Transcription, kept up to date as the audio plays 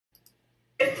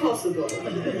if possible.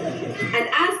 And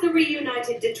as the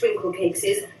reunited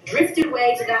Twinklecakeses drifted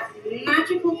away to that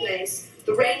magical place,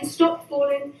 the rain stopped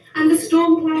falling, and the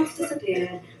storm clouds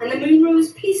disappeared, and the moon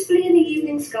rose peacefully in the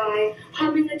evening sky,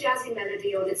 humming a jazzy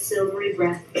melody on its silvery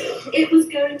breath. It was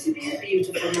going to be a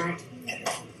beautiful night.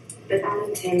 But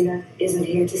Alan Taylor isn't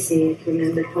here to see it,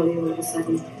 remembered Polly all of a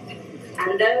sudden.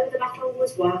 And though the battle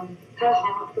was won, her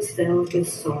heart was filled with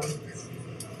sorrow.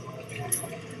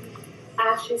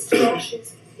 Ashes to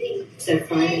ashes, said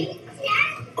Friday.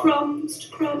 Crumbs to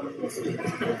crumbs.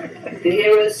 The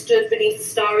heroes stood beneath the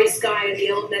starry sky in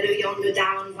the old meadow yonder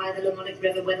down by the Lamonic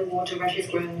River where the water rushes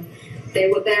grow. They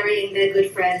were burying their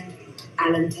good friend,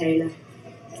 Alan Taylor.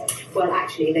 Well,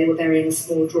 actually, they were burying a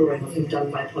small drawing of him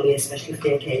done by Polly especially for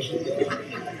the occasion.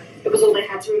 It was all they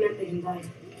had to remember him by.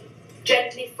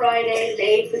 Gently Friday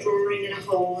laid the drawing in a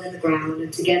hole in the ground,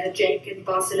 and together Jake and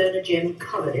Barcelona Jim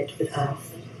covered it with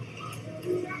earth.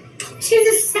 "'Tis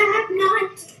a sad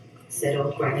night," said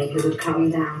old Granny, who had come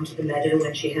down to the meadow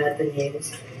when she heard the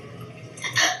news.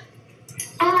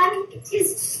 "Aye, it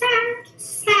is a sad,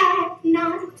 sad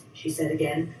night," she said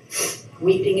again,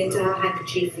 weeping into her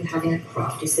handkerchief and having a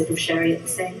crafty sip of sherry at the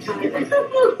same time.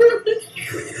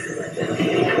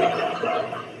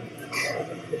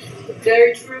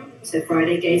 "Very true," said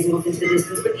Friday, gazing off into the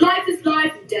distance, "but life is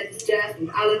life, and death is death, and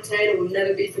Alan Taylor will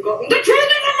never be forgotten. The truth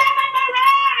is a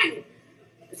lemon meringue!"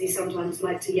 As he sometimes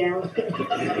liked to yell.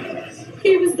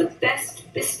 He was the best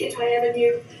biscuit I ever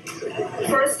knew.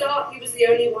 For a start, he was the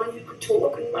only one who could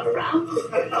talk and run around.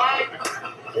 I,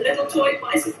 a little toy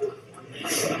bicycle.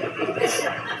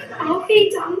 Oh, he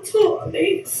done taught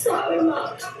me so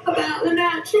much about the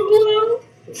natural world,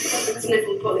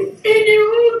 sniffled Polly. He knew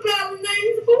all about the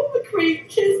names of all the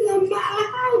creatures, no matter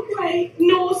how great,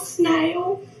 nor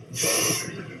snail.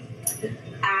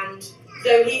 And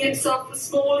though he himself was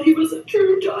small, he was a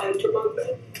true giant among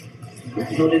them,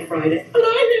 nodded Friday. And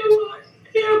I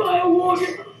hereby award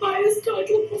him the highest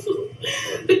title possible,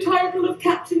 the title of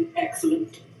Captain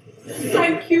Excellent.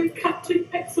 Thank you, Captain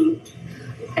Excellent.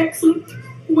 Excellent,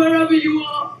 wherever you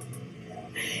are.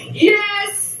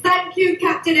 Yes, thank you,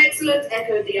 Captain Excellent,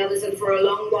 echoed the others, and for a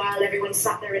long while everyone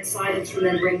sat there in silence,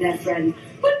 remembering their friend.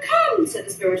 But come, said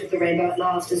the spirit of the rainbow at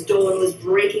last, as dawn was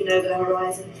breaking over the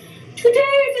horizon. Today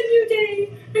is a new day,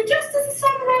 and just as the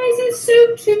sun rises,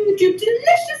 so too do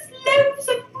delicious loaves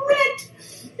of bread.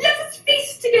 Let us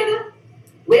feast together.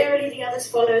 Wearily the others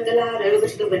followed the lad over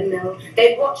to the windmill.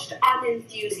 They watched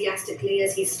unenthusiastically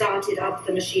as he started up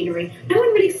the machinery. No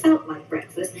one really felt like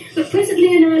breakfast, but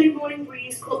presently an early morning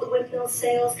breeze caught the windmill's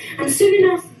sails, and soon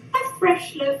enough a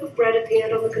fresh loaf of bread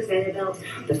appeared on the conveyor belt.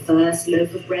 The first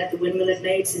loaf of bread the windmill had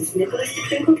made since Nicholas the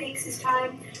Twinklecakes'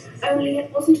 time. Only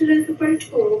it wasn't a loaf of bread at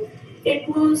all. It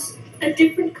was a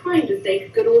different kind of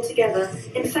baked good altogether.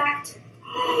 In fact,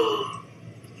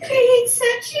 "It's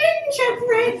a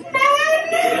gingerbread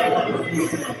man,"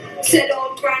 said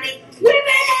old Granny. "With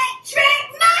electric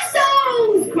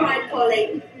muscles!" cried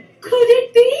Polly. "Could it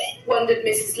be?" wondered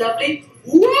Mrs. Lovely.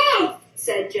 "Whoa!"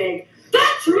 said Jake. "The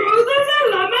truth is a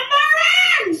lemon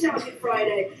meringue!" shouted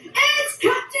Friday. "It's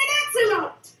Captain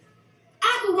Excellent,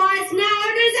 otherwise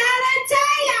known as Alan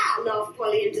Taylor!" laughed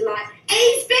Polly in delight.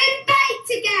 "He's been baked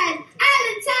again!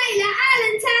 Alan Taylor,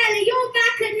 you're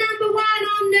back at number 1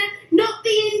 on the Not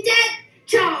Being Dead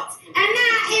charts, and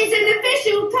that is an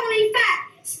official Polly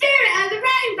fact. Spirit of the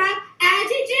Rainbow, how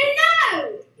did you know?"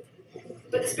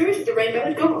 But the spirit of the rainbow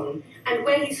had gone, and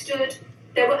where he stood,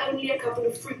 there were only a couple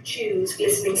of fruit chews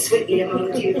glistening sweetly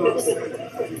among the dewdrops. "Never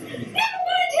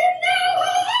mind him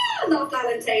now, laughed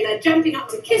Alan Taylor, jumping up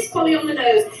to kiss Polly on the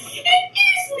nose. "It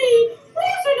is me!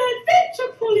 What an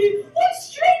adventure, Polly! What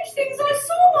strange things I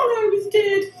saw while I was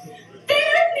dead! They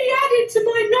only added to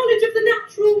my knowledge of the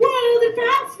natural world, and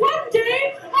perhaps one day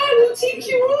I will teach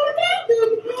you all about them."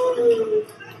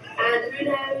 And who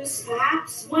knows,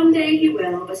 perhaps one day he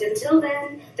will, but until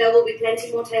then, there will be plenty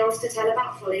more tales to tell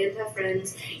about Polly and her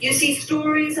friends. You see,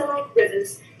 stories are like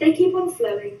rivers. They keep on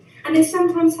flowing, and they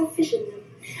sometimes have fish in them.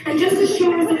 And just as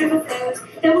sure as the river flows,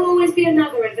 there will always be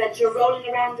another adventure rolling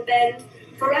around the bend.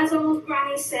 For as old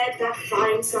Granny said that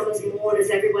fine summer's morn,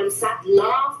 as everyone sat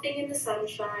laughing in the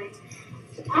sunshine,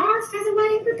 the past has a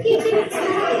way of repeating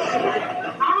itself.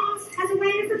 The past has a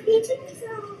way of repeating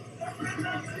itself.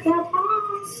 The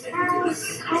past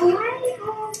has a way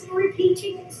of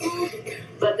repeating itself.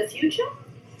 But the future?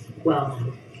 Well,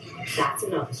 that's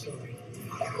another story.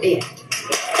 The end.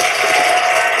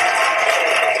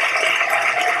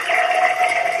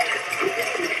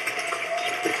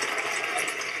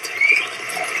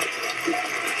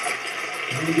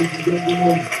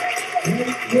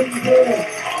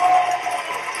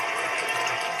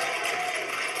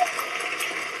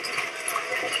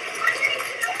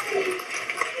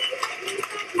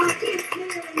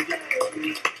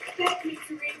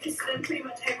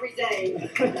 day. To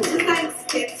thank